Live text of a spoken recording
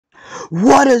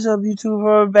What is up, YouTube?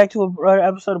 Welcome back to another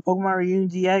episode of Pokemon Reunion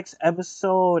DX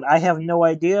episode. I have no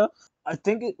idea. I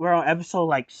think we're on episode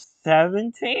like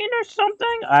 17 or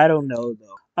something. I don't know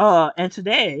though. And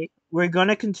today we're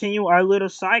gonna continue our little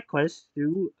side quest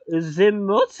through the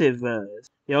multiverse.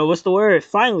 Yo, what's the word?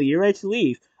 Finally, you're ready to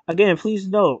leave. Again, please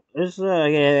note, it's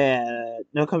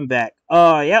no coming back.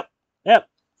 Yep. All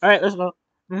right, let's go.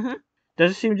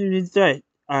 Doesn't seem to be any threat.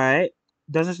 All right,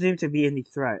 doesn't seem to be any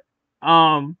threat.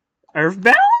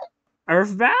 Earthbound?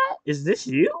 Earthbound? Is this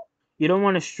you? You don't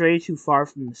want to stray too far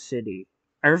from the city.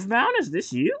 Earthbound? Is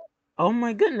this you? Oh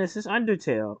my goodness, it's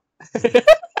Undertale.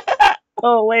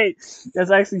 Oh wait, that's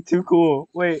actually too cool.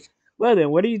 Wait, well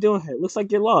then, what are you doing here? Looks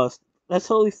like you're lost. That's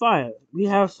totally fine. We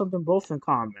have something both in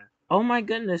common. Oh my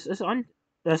goodness, that's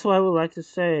what I would like to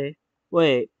say.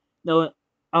 Wait, no,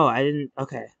 oh, I didn't,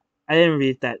 okay. I didn't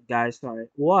read that, guys, sorry.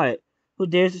 What? Who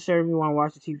dares to serve me while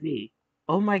watching TV?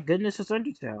 Oh my goodness, it's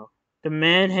Undertale. The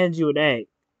man hands you an egg.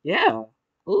 Yeah.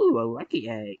 Ooh, a lucky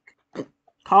egg.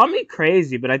 Call me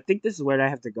crazy, but I think this is where I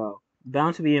have to go.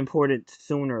 Bound to be important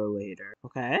sooner or later.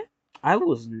 Okay? I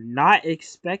was not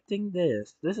expecting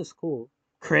this. This is cool.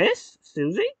 Chris?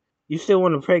 Susie? You still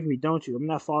want to prank me, don't you? I'm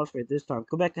not falling for it this time.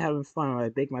 Go back to having fun while I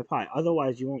bake my pie.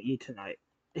 Otherwise, you won't eat tonight.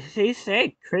 She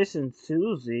said Chris and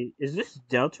Susie. Is this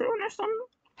Deltarune or something?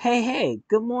 Hey,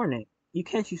 good morning.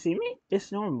 Can't you see me?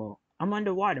 It's normal. I'm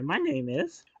underwater. My name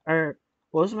is... what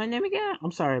was my name again?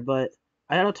 I'm sorry, but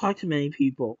I don't talk to many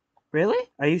people. Really?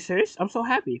 Are you serious? I'm so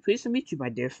happy. Pleased to meet you, my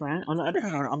dear friend. On the other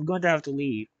hand, I'm going to have to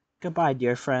leave. Goodbye,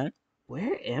 dear friend.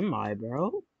 Where am I,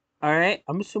 bro? Alright,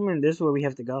 I'm assuming this is where we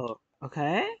have to go.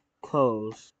 Okay?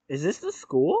 Close. Is this the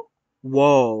school?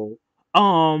 Whoa.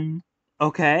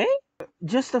 Okay?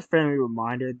 Just a friendly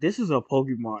reminder, this is a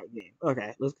Pokemon game.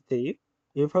 Okay, let's continue.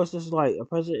 Your approach is light. A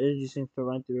present energy seems to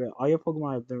run through it. All your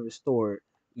Pokemon have been restored.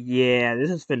 Yeah, this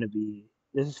is finna be.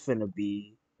 This is finna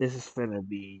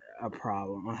be a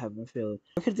problem. I have a feeling.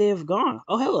 Where could they have gone?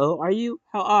 Oh, hello. Are you?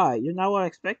 How odd. You're not what I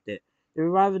expected. You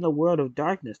arrive in the world of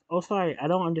darkness. Oh, sorry. I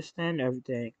don't understand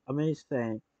everything. I'm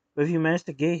insane. But if you manage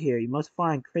to get here, you must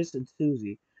find Chris and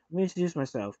Susie. Let me introduce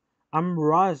myself. I'm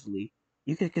Rosley.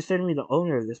 You can consider me the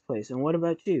owner of this place. And what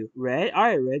about you? Red?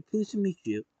 Alright, Red. Pleased to meet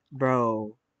you.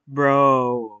 Bro.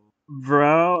 Bro.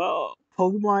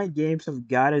 Pokemon games have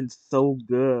gotten so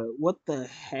good. What the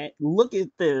heck? Look at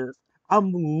this.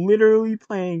 I'm literally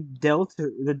playing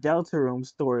the Deltarune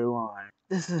storyline.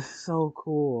 This is so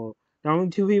cool. The only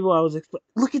two people I was expecting.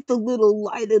 Look at the little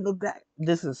light in the back.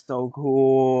 This is so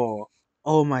cool.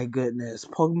 Oh my goodness.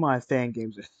 Pokemon fan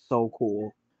games are so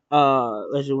cool.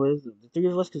 Legend Wisdom. The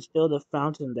three of us can steal the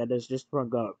fountain that has just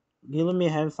sprung up. Can you let me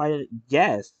ahead and fight it?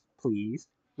 Yes, please.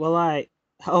 Well,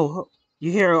 oh,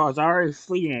 you hear I was already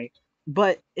fleeing.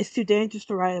 But it's too dangerous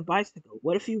to ride a bicycle.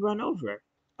 What if you run over?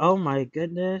 Oh my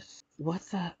goodness. What's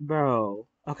that? Bro.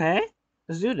 Okay,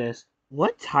 let's do this.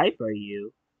 What type are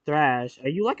you? Thrash. Are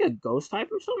you like a ghost type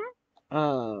or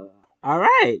something?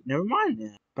 Alright. Never mind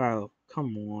then. Bro,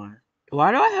 come on.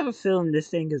 Why do I have a feeling this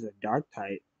thing is a dark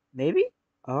type? Maybe?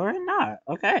 Or not.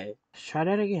 Okay. Let's try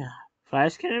that again.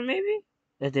 Flash cannon maybe?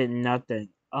 That did nothing.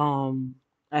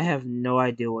 I have no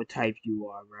idea what type you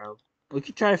are, bro. We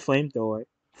could try flamethrower.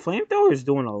 Flamethrower is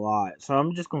doing a lot, so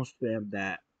I'm just gonna spam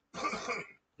that.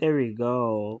 There we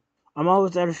go. I'm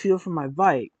always out of fuel for my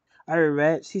bike. Alright,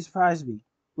 Red, she surprised me.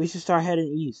 We should start heading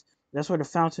east. That's where the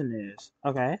fountain is.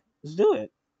 Okay, let's do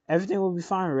it. Everything will be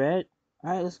fine, Red.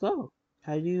 Alright, let's go.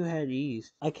 How do you head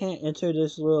east? I can't enter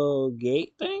this little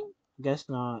gate thing? Guess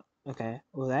not. Okay,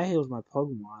 well that heals my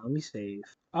Pokemon. Let me save.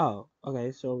 Oh, okay,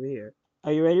 it's over here.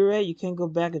 Are you ready, Red? You can't go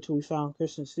back until we found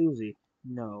Chris and Susie.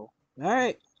 No.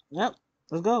 Alright, yep,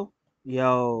 let's go.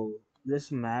 Yo,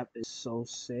 this map is so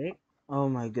sick. Oh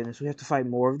my goodness, we have to fight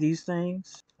more of these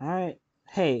things? Alright.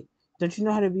 Hey, don't you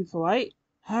know how to be polite?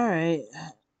 Alright.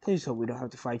 Please hope we don't have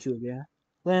to fight you again.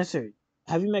 Lancer,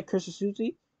 have you met Chris or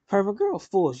Susie? Purple girl,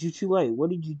 fools, you too late. What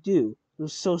did you do? It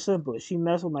was so simple. She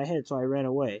messed with my head, so I ran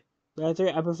away. Lancer,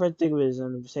 I prefer to think of it as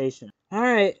an invitation.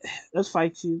 Alright, let's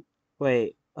fight you.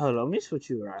 Wait, hold on, let me switch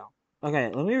you around.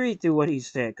 Okay, let me read through what he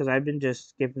said, because I've been just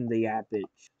skipping the yappage.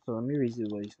 So let me read through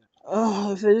what he said.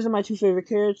 Oh, if these are my two favorite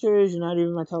characters, you're not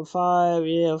even my top five.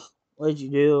 Yeah, what'd you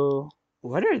do?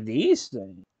 What are these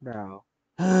things, bro?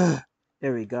 There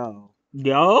we go.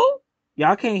 Yo,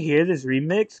 y'all can't hear this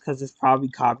remix because it's probably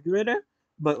copyrighted,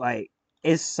 but like,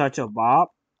 it's such a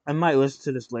bop. I might listen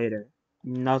to this later.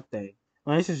 Nothing.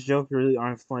 Unless his jokes really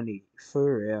aren't funny.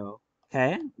 For real.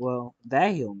 Okay, well,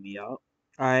 that healed me up.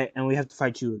 Alright, and we have to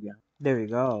fight you again. There we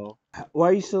go. Why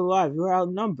are you still alive? You're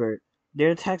outnumbered. Their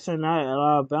attacks are not a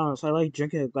lot of balance. I like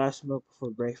drinking a glass of milk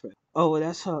before breakfast. Oh, well,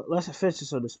 that's offensive,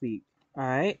 so to speak.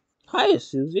 Alright. Hiya,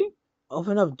 Susie.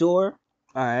 Open up door.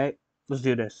 Alright, let's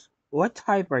do this. What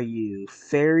type are you?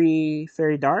 Fairy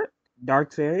dark?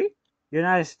 Dark fairy? You're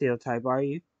not a steel type, are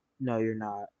you? No, you're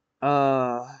not.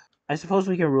 I suppose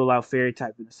we can rule out fairy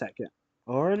type in a second.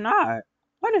 Or not.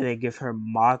 Why did they give her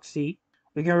Moxie?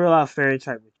 We can rule out fairy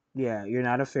type. Yeah, you're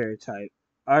not a fairy type.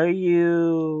 Are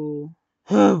you...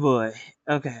 Oh boy.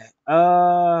 Okay.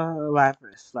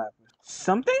 Lapras.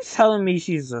 Something's telling me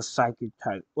she's a psychic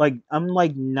type. Like, I'm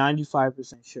like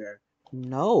 95% sure.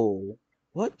 No.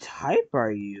 What type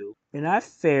are you? You're not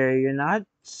fairy, you're not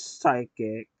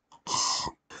psychic.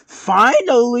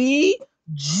 Finally!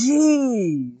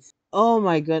 Jeez! Oh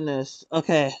my goodness.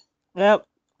 Okay. Yep.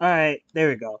 Alright, there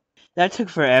we go. That took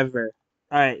forever.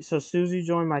 Alright, so Susie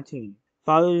joined my team.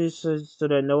 Follow you so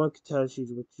that no one can tell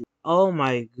she's with you. Oh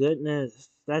my goodness.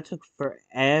 That took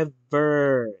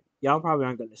forever. Y'all probably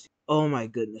aren't gonna see. Oh my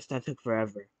goodness, that took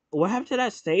forever. What happened to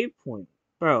that save point?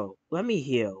 Bro, let me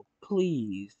heal.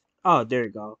 Please. Oh, there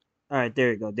you go. Alright,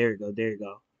 there you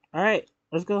go. Alright,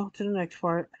 let's go to the next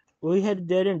part. We had a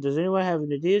dead end. Does anyone have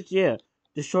any ideas? Yeah.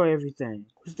 Destroy everything.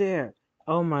 Who's there?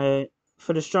 Oh my.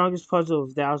 For the strongest puzzle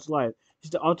of Dow's life.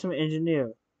 He's the ultimate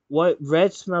engineer. What?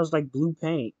 Red smells like blue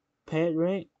paint. Paint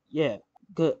ring? Yeah.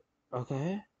 Good.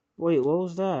 Okay. Wait, what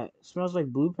was that? It smells like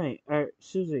blue paint. Alright,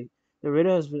 Susie. The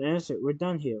riddle has been answered. We're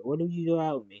done here. What do you do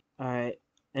out with me? Alright.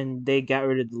 And they got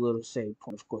rid of the little save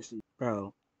point, of course.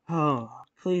 Bro. Oh,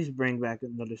 please bring back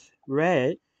another.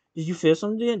 Red? Did you feel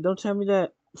something? Don't tell me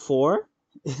that. Four?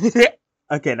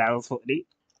 Okay, that was funny.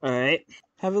 Alright.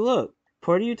 Have a look.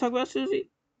 Porter you talk about, Susie?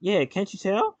 Yeah, can't you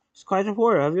tell? It's quite a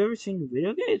horror. Have you ever seen the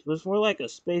video games? But it's more like a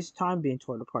space-time being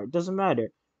torn apart. Doesn't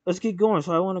matter. Let's get going,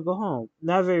 so I want to go home.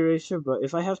 Not very, very sure, but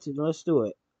if I have to, then let's do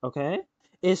it. Okay?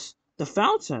 It's the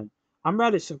fountain. I'm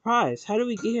rather surprised. How did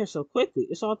we get here so quickly?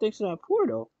 It's all thanks to that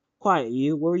portal. Quiet,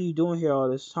 you. What were you doing here all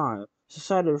this time? It's the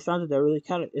side of the fountain that really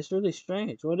counted. It's really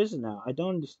strange. What is it now? I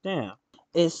don't understand.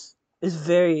 It's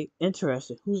very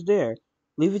interesting. Who's there?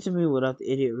 Leave it to me without the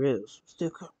idiot riddles.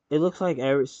 It looks like I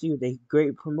received a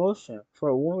great promotion for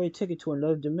a one-way ticket to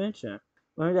another dimension.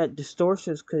 Learned that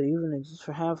distortions could even exist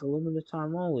for half a limited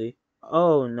time only.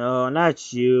 Oh no,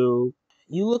 not you.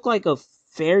 You look like a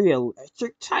fairy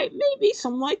electric type, maybe?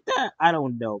 Something like that? I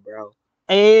don't know, bro.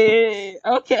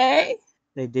 Okay.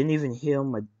 They didn't even heal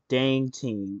my dang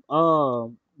team.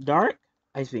 Dark?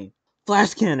 Ice beam.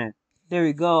 Flash cannon. There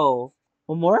we go.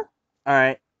 One more?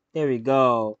 Alright. There we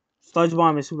go. Sludge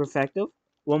bomb is super effective.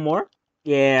 One more?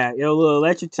 Yeah, your little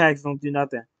electric tags don't do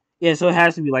nothing. Yeah, so it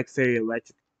has to be like fairy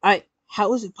electric.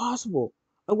 How is it possible?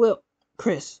 I will.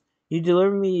 Chris, you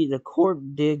delivered me the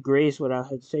court did grace without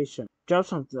hesitation. Drop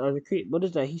something out of the creek. What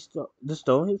is that? The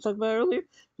stone he was talking about earlier?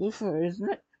 Lucifer, isn't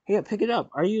it? Here, pick it up.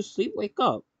 Are you asleep? Wake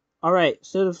up. Alright,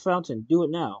 sit at the fountain. Do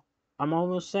it now. I'm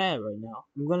almost sad right now.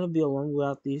 I'm gonna be alone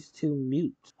without these two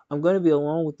mutes. I'm gonna be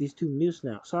alone with these two mutes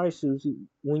now. Sorry, Susie.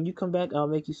 When you come back, I'll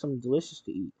make you something delicious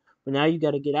to eat. But now you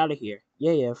gotta get out of here.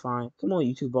 Yeah, fine. Come on,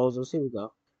 you two bozos. Here we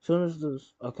go. Soon as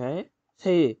this, okay.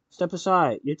 Hey, step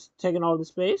aside. You're taking all the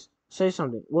space? Say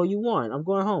something. Well, you won. I'm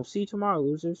going home. See you tomorrow,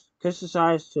 losers. Chris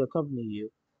decides to accompany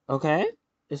you. Okay?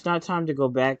 It's not time to go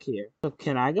back here. So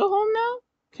can I go home now?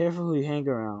 Careful who you hang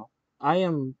around. I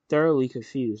am thoroughly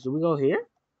confused. Do we go here?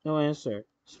 No answer.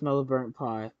 Smell of burnt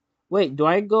pie. Wait, do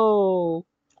I go...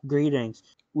 Greetings.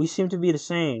 We seem to be the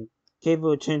same.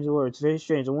 Capable of changing words. Very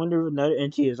strange. I wonder if another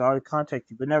entity has already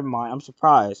contacted you, but never mind. I'm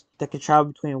surprised. That can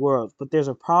travel between worlds. But there's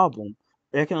a problem.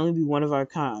 There can only be one of our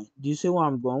kind. Do you see where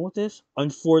I'm going with this?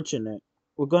 Unfortunate.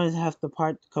 We're going to have to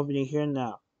part the company here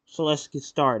now. So let's get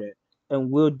started.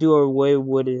 And we'll do away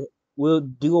with it. We'll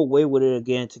do away with it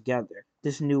again together.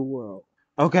 This new world.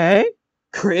 Okay?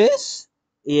 Chris?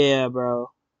 Yeah, bro.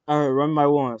 Alright, run my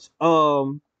ones.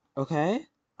 Okay.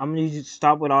 I'm gonna need you to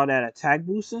stop with all that attack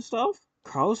boost and stuff.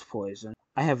 Crow's poison.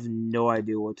 I have no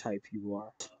idea what type you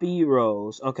are. Speed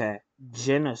rolls. Okay.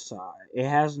 Genocide. It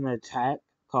has an attack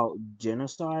called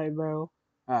Genocide, bro.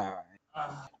 Alright.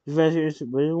 But it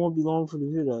won't be long for the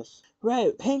videos.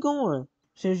 Right, hang on.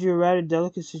 Seems you're a rather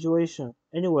delicate situation.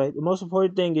 Anyway, the most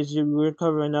important thing is you're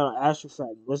recovering another astral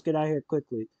fragment. Let's get out here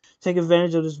quickly. Take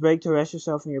advantage of this break to rest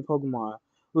yourself and your Pokemon.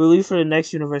 We'll leave for the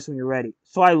next universe when you're ready.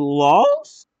 So I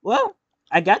lost? Well,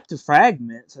 I got the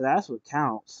fragment, so that's what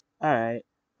counts. Alright.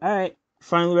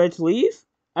 Finally ready to leave?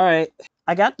 Alright.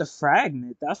 I got the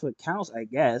fragment. That's what counts, I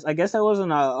guess. I guess that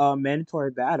wasn't a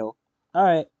mandatory battle.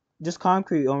 Alright. Just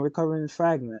concrete on recovering the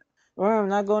fragment. Well, I'm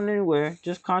not going anywhere.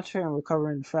 Just concentrate on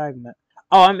recovering the fragment.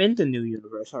 Oh, I'm in the new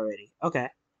universe already. Okay.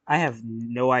 I have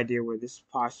no idea where this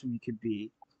possibly could be.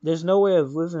 There's no way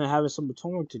of living and having some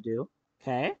homework to do.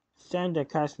 Okay. Stand there,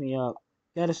 catch me up.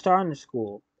 Got a star in the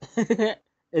school.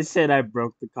 It said I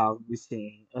broke the coffee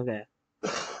machine. Okay.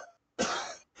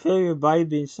 Feel your body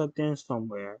being sucked in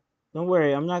somewhere. Don't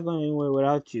worry, I'm not going anywhere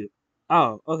without you.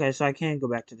 Oh, okay, so I can't go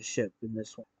back to the ship in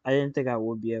this one. I didn't think I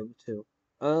would be able to.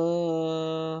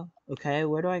 Okay,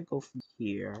 where do I go from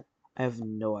here? I have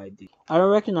no idea. I don't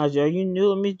recognize you. Are you new?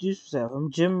 Let me introduce myself.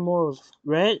 I'm Jim Morris.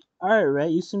 Red? Alright,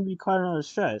 Red, you seem to be caught under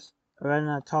stress. I'd rather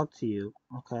not talk to you.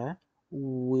 Okay.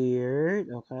 Weird.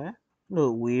 Okay. A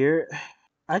little weird.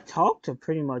 I talked to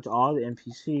pretty much all the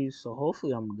NPCs, so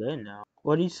hopefully I'm good now.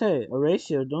 What do you say?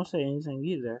 Horatio, don't say anything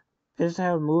either. Appears to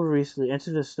have moved recently.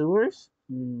 Enter the sewers?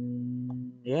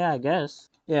 Yeah, I guess.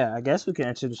 Yeah, I guess we can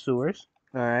enter the sewers.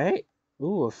 Alright.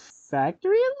 Ooh, a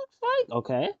factory it looks like?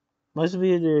 Okay. Must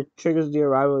be the triggers the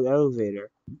arrival of the elevator.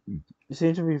 It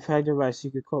seems to be affected by a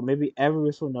secret code. Maybe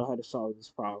Everest will know how to solve this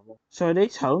problem. So are they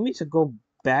telling me to go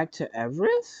back to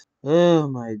Everest? Oh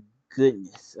my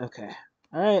goodness. Okay.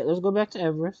 Alright, let's go back to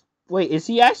Everest. Wait, is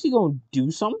he actually gonna do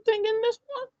something in this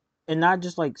one? And not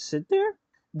just like sit there?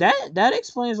 That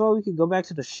explains why we could go back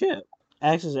to the ship.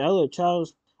 Access Elliot,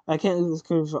 Charles. I can't leave this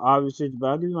code for obvious reasons, but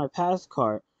I'll give you my pass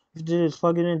card. If you do is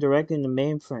plug it in directly in the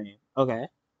mainframe. Okay.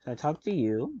 So I talk to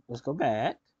you. Let's go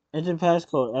back. Enter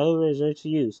passcode. Elevator is ready to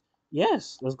use.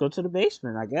 Yes, let's go to the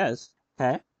basement, I guess.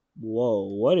 Okay. Whoa,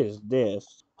 what is this?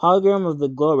 Hologram of the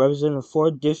globe representing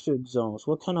 4 district zones.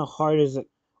 What kind of heart is it?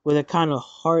 With a kind of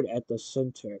heart at the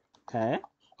center. Okay.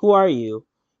 Who are you?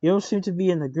 You don't seem to be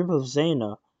in the group of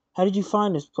Zaina. How did you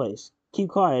find this place? Keep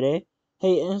quiet, eh?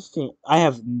 Hey, Instinct. I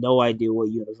have no idea what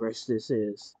universe this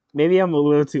is. Maybe I'm a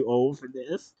little too old for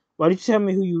this. Why don't you tell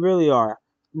me who you really are?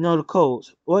 You know the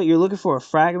codes. What, you're looking for a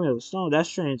fragment of stone? That's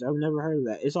strange. I've never heard of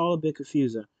that. It's all a bit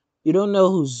confusing. You don't know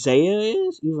who Zaya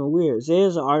is? Even weird. Zaya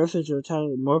is an artificial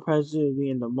intelligence more presently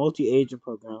in the multi-agent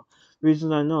program.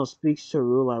 Reasons unknown speaks to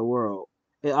rule our world.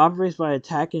 It operates by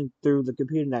attacking through the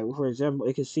computer network. For example,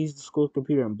 it can seize the school's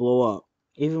computer and blow up.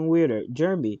 Even weirder,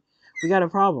 Jeremy, we got a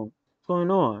problem. What's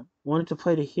going on? Wanted to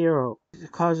play the hero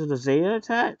because of the Zeta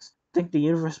attacks? Think the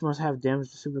universe must have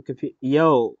damaged the supercomputer.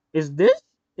 Yo, is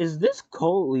this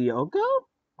Code Lyoko?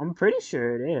 I'm pretty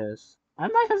sure it is. I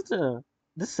might have to.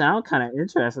 This sound kind of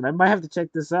interesting. I might have to check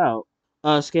this out.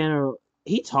 Scanner.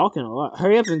 He talking a lot.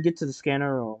 Hurry up and get to the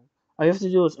scanner room. All you have to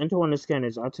do is enter one of the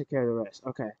scanners. I'll take care of the rest.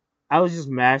 Okay. I was just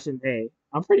mashing A.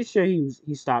 I'm pretty sure he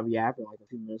stopped yapping like a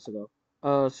few minutes ago.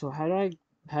 So how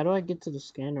do I get to the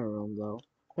scanner room though?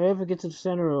 Hurry up and get to the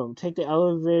center room. Take the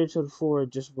elevator to the floor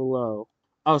just below.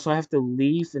 Oh, so I have to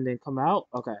leave and then come out?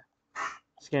 Okay.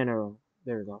 Scanner room.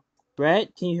 There we go.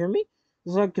 Brett, can you hear me?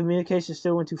 Looks like communication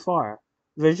still went too far.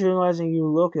 Visualizing you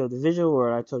local, the visual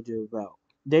world I told you about.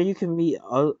 There you can meet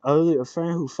a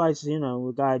friend who fights Xena and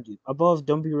will guide you. Above,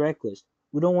 don't be reckless.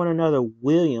 We don't want another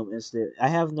William instead. I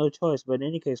have no choice, but in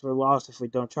any case, we're lost if we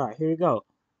don't try. Here you go.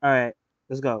 Alright,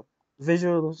 let's go.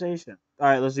 Visualization.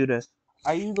 Alright, let's do this.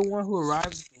 Are you the one who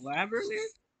arrived at the lab earlier?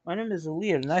 My name is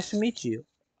Aaliyah. Nice to meet you.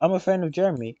 I'm a friend of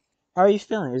Jeremy. How are you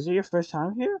feeling? Is it your first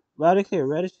time here? Loud and clear.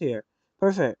 Red is here.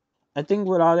 Perfect. I think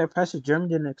with all that pressure, Jeremy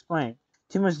didn't explain.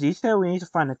 Too much detail? We need to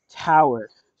find a tower.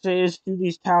 So it's through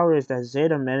these towers that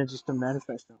Zeta manages to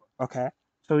manifest them. Okay?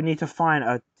 So we need to find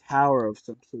a tower of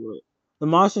some sort. The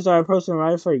monsters are approaching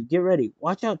right for you. Get ready.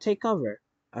 Watch out. Take cover.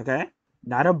 Okay?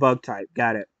 Not a bug type.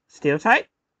 Got it. Steel type?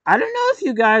 I don't know if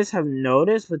you guys have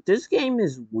noticed, but this game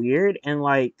is weird and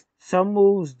like some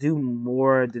moves do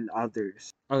more than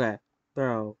others. Okay.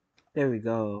 Bro. There we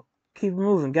go. Keep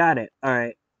moving. Got it.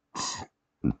 Alright.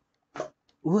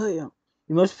 William,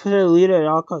 you must put her leader at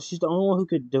all costs. She's the only one who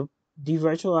could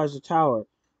de-virtualize the tower.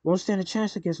 Won't stand a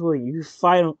chance against William. You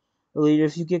fight him, leader.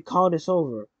 If you get caught, it's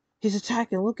over. He's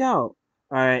attacking. Look out.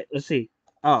 Alright, let's see.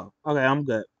 Oh, okay, I'm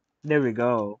good. There we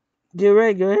go. Get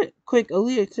ready, good. Quick,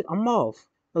 Alita, I'm off.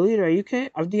 Alita, are you okay?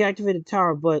 I've deactivated the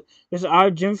tower, but there's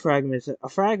our gem fragment. A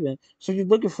fragment. So you're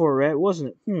looking for it, Red,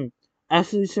 wasn't it?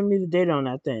 Actually, send me the data on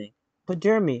that thing. But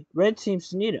Jeremy, Red seems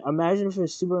to need it. Imagine if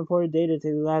it's super important data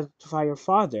to identify your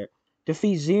father,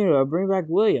 defeat Xena, or bring back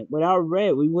William. Without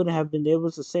Red, we wouldn't have been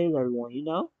able to save everyone, you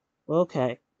know? Well,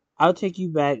 okay. I'll take you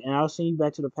back, and I'll send you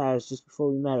back to the past just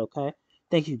before we met, okay?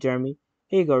 Thank you, Jeremy.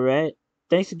 Here you go, Red.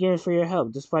 Thanks again for your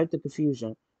help, despite the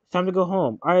confusion. It's time to go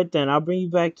home. Alright then, I'll bring you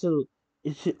back and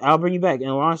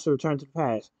launch the return to the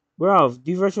past. We're off.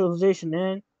 Devirtualization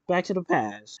and back to the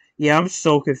past. Yeah, I'm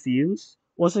so confused.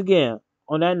 Once again,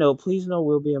 on that note, please know it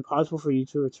will be impossible for you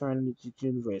to return to the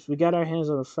universe. We got our hands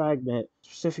on a fragment,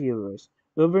 specific universe.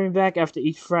 We'll bring it back after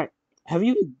each Have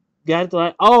you got the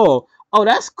like? Oh,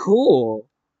 that's cool.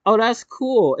 Oh, that's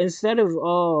cool. Instead of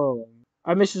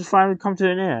our missions finally come to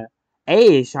an end.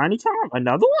 Hey, shiny charm,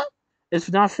 another one? It's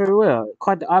not farewell.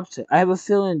 Quite the opposite. I have a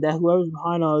feeling that whoever's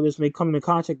behind all of this may come into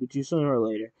contact with you sooner or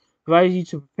later. Provided you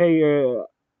to prepare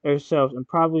yourselves, and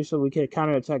probably so we can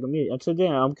counterattack immediately. Until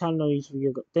then, I'm counting on you to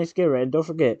forget. Thanks again, Red. Don't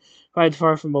forget, fight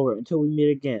far from over until we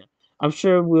meet again. I'm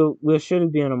sure we'll surely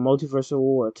be in a multiversal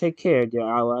war. Take care, dear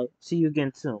ally. See you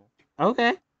again soon.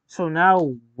 Okay. So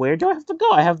now, where do I have to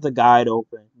go? I have the guide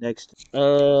open next.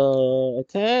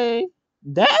 Okay.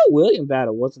 That William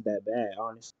battle wasn't that bad,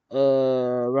 honestly.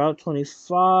 Route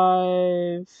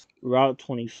 25. Route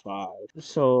 25.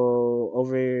 So,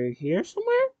 over here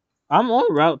somewhere? I'm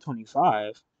on Route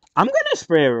 25. I'm gonna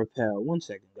spray a repel. One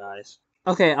second, guys.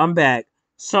 Okay, I'm back.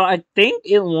 So, I think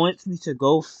it wants me to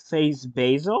go face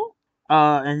Basil.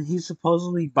 And he's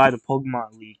supposedly by the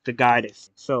Pokemon League, the guidance.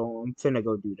 So, I'm finna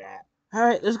go do that.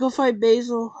 Alright, let's go fight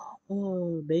Basil.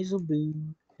 Oh, Basil Boo.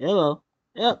 Hello.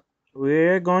 Yep.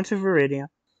 We're going to Viridian.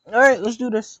 Alright, let's do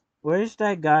this. Where's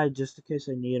that guy just in case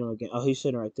I need him again? Oh, he's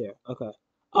sitting right there. Okay.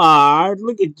 Ah,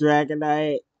 look at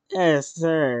Dragonite. Yes,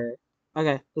 sir.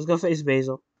 Okay, let's go face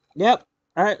Basil. Yep.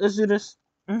 Alright, let's do this.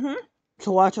 Mm-hmm.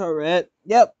 To watch our red.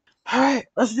 Yep. Alright,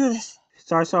 let's do this.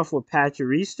 Starts off with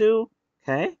Pachirisu.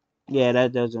 Okay. Yeah,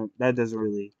 that doesn't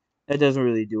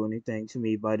really do anything to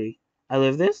me, buddy. I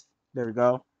live this. There we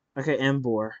go. Okay,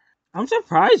 Embor. I'm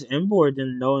surprised Embor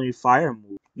didn't know any fire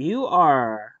moves. You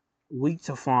are weak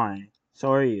to flying.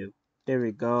 So are you. There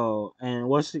we go. And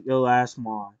what's your last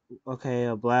mon? Okay,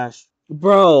 a blast.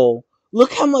 Bro,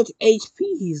 look how much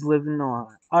HP he's living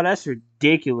on. Oh, that's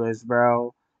ridiculous,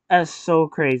 bro. That's so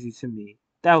crazy to me.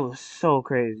 That was so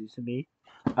crazy to me.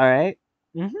 Alright.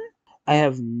 Mm-hmm. I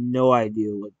have no idea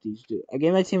what these do. I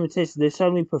gave my team a taste. They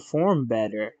suddenly perform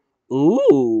better.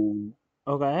 Ooh.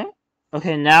 Okay.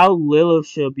 Okay, now Lilith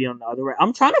should be on the other way.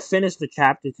 I'm trying to finish the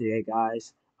chapter today,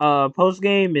 guys. Post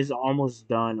game is almost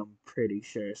done. I'm pretty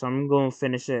sure, so I'm going to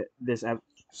finish it this episode.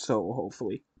 So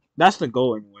hopefully, that's the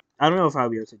goal anyway. I don't know if I'll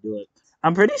be able to do it.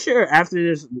 I'm pretty sure after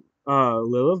this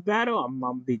Lilith battle, I'm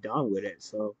gonna be done with it.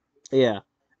 So yeah.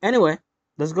 Anyway,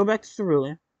 let's go back to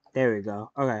Cerulean. There we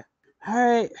go. Okay. All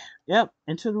right. Yep.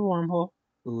 Into the wormhole.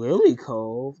 Lily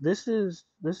Cove. This is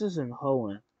in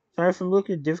Hoenn. Sorry for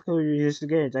looking at difficulty of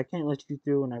recent games. I can't let you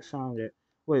through when I found it.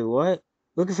 Wait, what?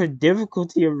 Looking for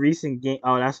difficulty of recent game.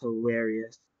 Oh, that's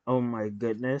hilarious. Oh my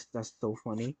goodness, that's so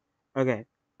funny. Okay,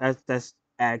 that's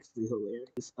actually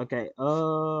hilarious. Okay,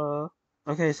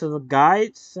 okay. So the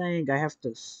guide's saying I have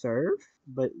to serve,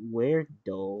 but where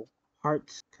though?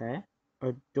 Hearts. Okay,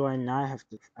 or do I not have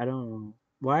to? I don't know.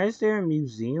 Why is there a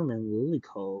museum in Lily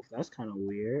Cove? That's kind of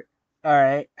weird. All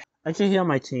right, I should hear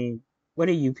my team. What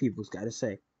do you people's got to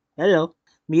say? Hello.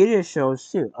 Media shows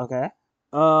too, okay?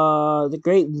 The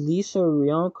great Lisa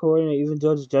Rion coordinator even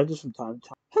judges from time to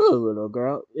time. Hello, little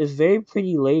girl. It's very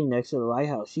pretty lady next to the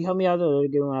lighthouse. She helped me out the other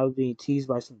day when I was being teased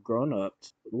by some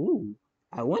grown-ups. Ooh,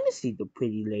 I want to see the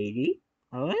pretty lady.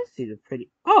 I want to see the pretty...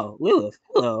 Oh, Lilith,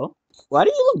 hello. Why do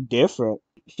you look different?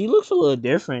 She looks a little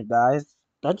different, guys.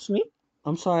 That's me.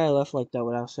 I'm sorry I left like that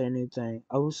without saying anything.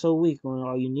 I was so weak when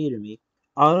all you needed me.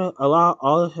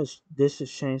 This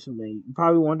has changed something. You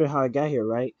probably wonder how I got here,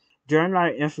 right? During our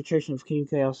infiltration of King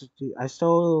Chaos, I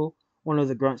stole one of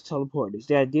the Grunt's teleporters.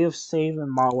 The idea of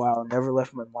saving Mawile never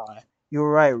left my mind. You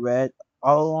were right, Red.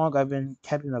 All along, I've been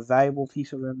keeping a valuable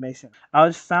piece of information. I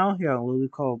was found here on Lily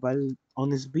Cove on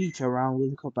this beach around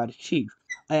Lily Cove by the chief.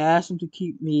 I asked him to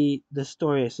keep me the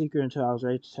story a secret until I was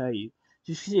ready to tell you.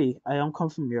 You see, I don't come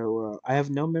from your world. I have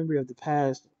no memory of the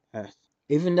past,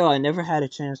 even though I never had a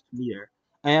chance to meet her.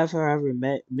 I have, however,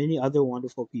 met many other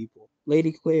wonderful people.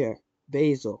 Lady Claire,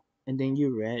 Basil, and then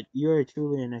you, Red. You are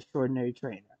truly an extraordinary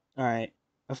trainer. Alright.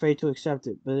 Afraid to accept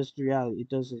it, but it's the reality. It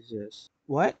does exist.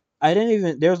 What? I didn't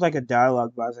even... There was like a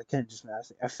dialogue box. I can't just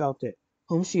master it. I felt it.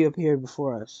 Whom she appeared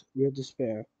before us. Real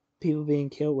despair. People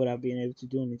being killed without being able to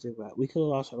do anything about it. We could have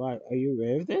lost our life. Are you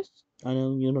aware of this?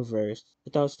 Unknown universe. I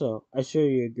thought so. I sure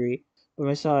you agree. But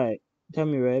my side. Tell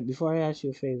me, Red, before I ask you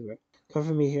a favor.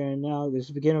 Cover me here and now. This is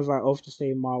the beginning of our oath to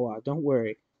save Marwa. Don't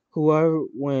worry. Whoever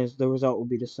wins, the result will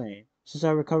be the same. Since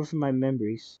I recovered from my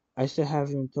memories, I still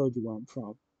haven't told you where I'm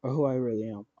from, or who I really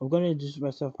am. I'm going to introduce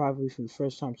myself properly for the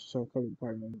first time since I recovered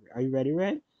part of my memory. Are you ready,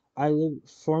 Red? I live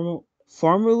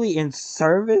formerly in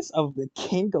service of the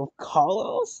King of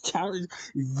Kalos? Challenge.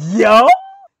 Yo!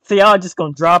 So y'all just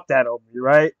gonna drop that on me,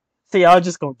 right? So y'all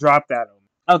just gonna drop that on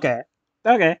me. Okay.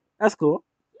 Okay. That's cool.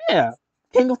 Yeah.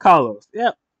 King of Kalos.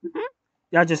 Yep. Mhm.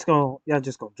 Y'all just gonna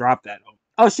drop that on.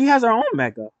 Oh, she has her own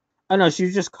mecha. Oh no,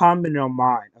 she's just commenting on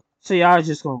mine. So y'all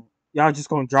just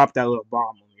gonna drop that little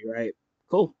bomb on me, right?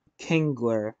 Cool.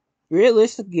 Kingler.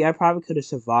 Realistically, I probably could have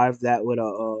survived that with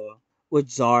with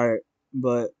Zard,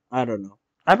 but I don't know.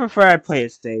 I prefer I play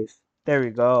it safe. There we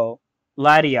go.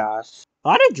 Latias. A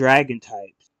lot of dragon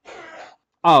types.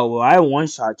 Oh, well, I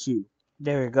one-shot you.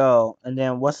 There we go. And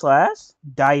then what's last?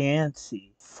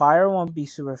 Diancie. Fire won't be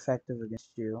super effective against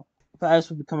you. Fire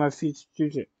will become our future.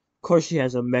 Of course she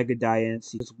has a Mega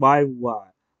Diancie. Why? Why?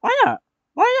 Why not?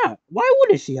 Why not? Why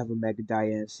wouldn't she have a Mega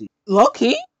Diancie? Low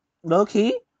key? Low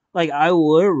key? Like, I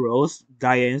would roast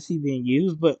Diancie being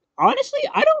used, but honestly,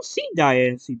 I don't see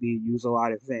Diancie being used a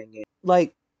lot in fan games.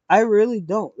 Like, I really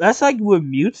don't. That's like with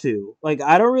Mewtwo. Like,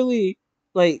 I don't really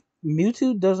like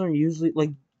Mewtwo doesn't usually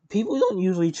like people don't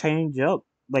usually change up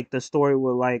like the story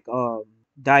with like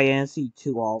Diancie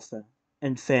too often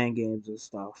in fan games and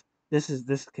stuff.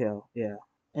 This kill, yeah.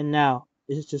 And now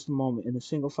it's just a moment in a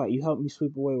single fight. You helped me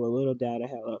sweep away what little doubt I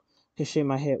had left. Can shake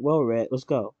my head. Well read. Let's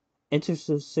go. Enter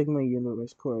the Sigma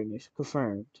Universe coordination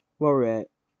confirmed. Well read.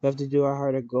 We have to do our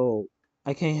heart of gold.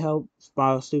 I can't help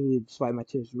smile stupidly despite my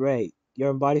tears. Ray, you're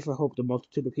a body for hope to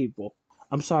multitude of people.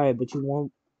 I'm sorry, but you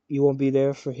won't be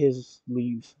there for his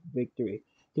leave victory.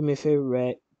 Do me a favor,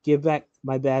 Red. Give back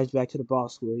my badge back to the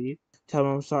boss, will you? Tell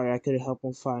him I'm sorry I couldn't help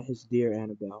him find his dear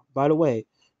Annabelle. By the way,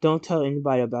 don't tell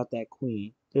anybody about that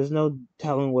queen. There's no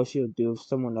telling what she'll do if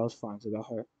someone else finds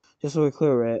about her. Just so we're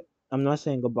clear, Red, I'm not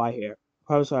saying goodbye here. I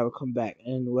promise I will come back,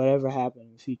 and whatever happens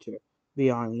in the future,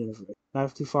 beyond the universe,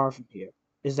 not too far from here.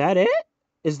 Is that it?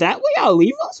 Is that where y'all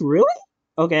leave us? Really?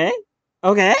 Okay.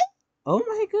 Okay. Oh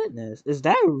my goodness. Is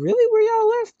that really where y'all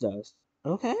left us?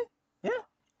 Okay. Yeah.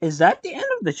 Is that the end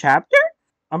of the chapter?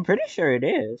 I'm pretty sure it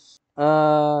is.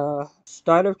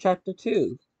 Start of chapter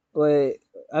 2. Wait,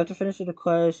 after finishing the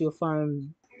quest, you'll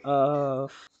find, uh,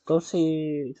 go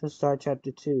see to start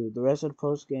chapter 2. The rest of the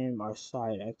post game are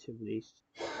side activities.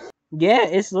 Yeah,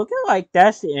 it's looking like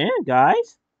that's the end,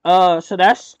 guys. So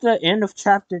that's the end of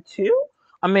chapter 2.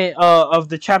 I mean, of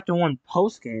the chapter 1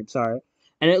 post game, sorry.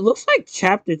 And it looks like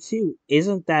chapter 2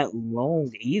 isn't that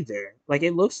long either. Like,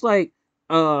 it looks like,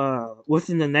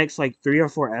 within the next, like, 3 or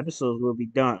 4 episodes we'll be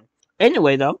done.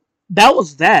 Anyway, though, that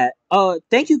was that.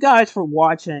 Thank you guys for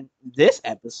watching this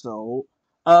episode.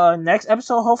 Next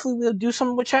episode, hopefully we'll do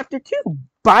something with chapter 2.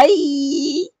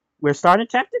 Bye! We're starting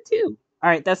chapter 2.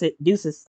 Alright, that's it. Deuces.